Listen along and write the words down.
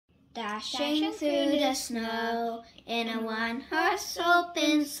Dashing through the snow in a one-horse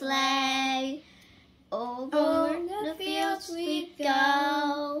open sleigh. Over the fields we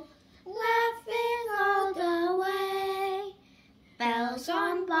go, laughing all the way. Bells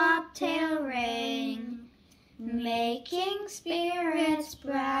on bobtail ring, making spirits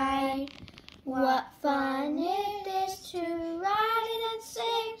bright. What fun it is to ride and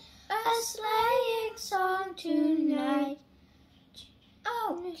sing a sleighing song tonight.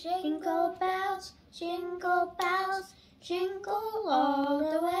 Oh, jingle bells, jingle all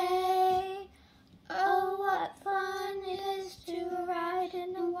the way. Oh, what fun it is to ride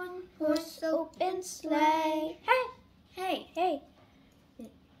in a one-horse open sleigh. Hey.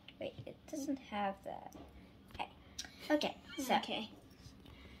 Wait, it doesn't have that. Okay, so. Okay.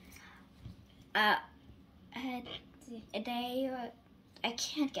 A day or... I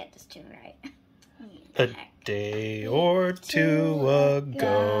can't get this tune right. A day or two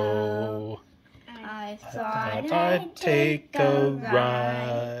ago, I thought I'd take a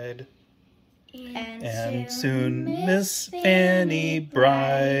ride. And soon Miss Fanny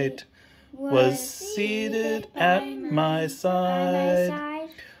Bright was seated at my side.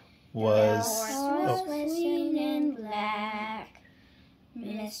 Was clean in black.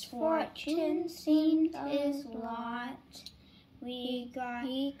 Misfortune seemed his lot. He got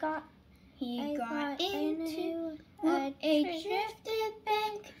into a drifted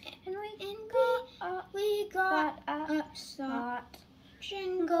bank, and we got upset.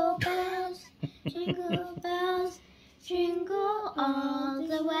 Jingle bells, jingle all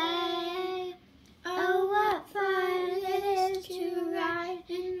the way. Oh, what fun it is to ride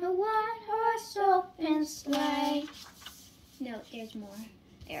in a one-horse open sleigh. No, there's more.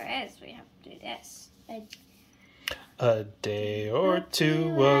 There is. We have to do this. A day or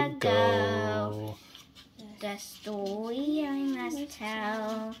two ago, the story I must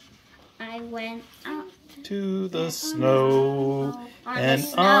tell. I went out to the snow, and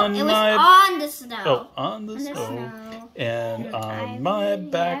on the snow. On the snow, and on my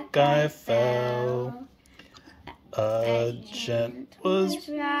back I fell. A gent was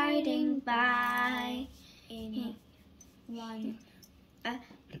riding by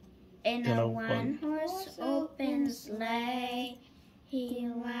in a one-horse open sleigh. He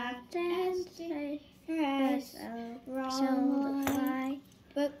laughed and said, so high,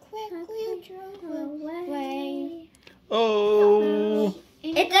 but quickly drove away. Oh!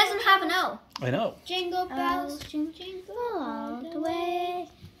 It doesn't have an O. I know. Jingle bells, jingle all the way.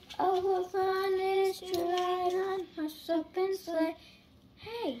 Oh, what fun it is to ride on horse open sleigh.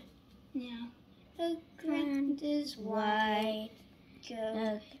 Hey, now the ground is white.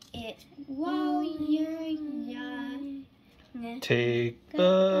 Go it while you're young. Take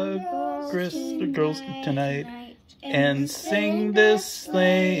the girls tonight and sing this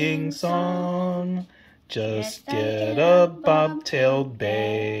sleighing song. Just get a bobtailed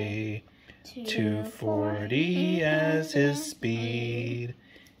bay, 240 as his speed.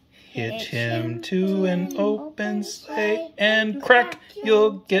 Hitch him to an open sleigh and crack,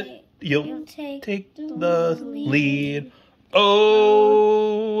 you'll take the lead.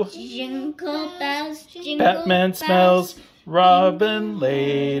 Oh, jingle bells, jingle Batman smells, Robin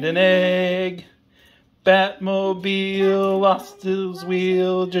laid an egg. Batmobile lost his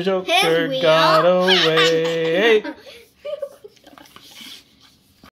wheel, Joker got away.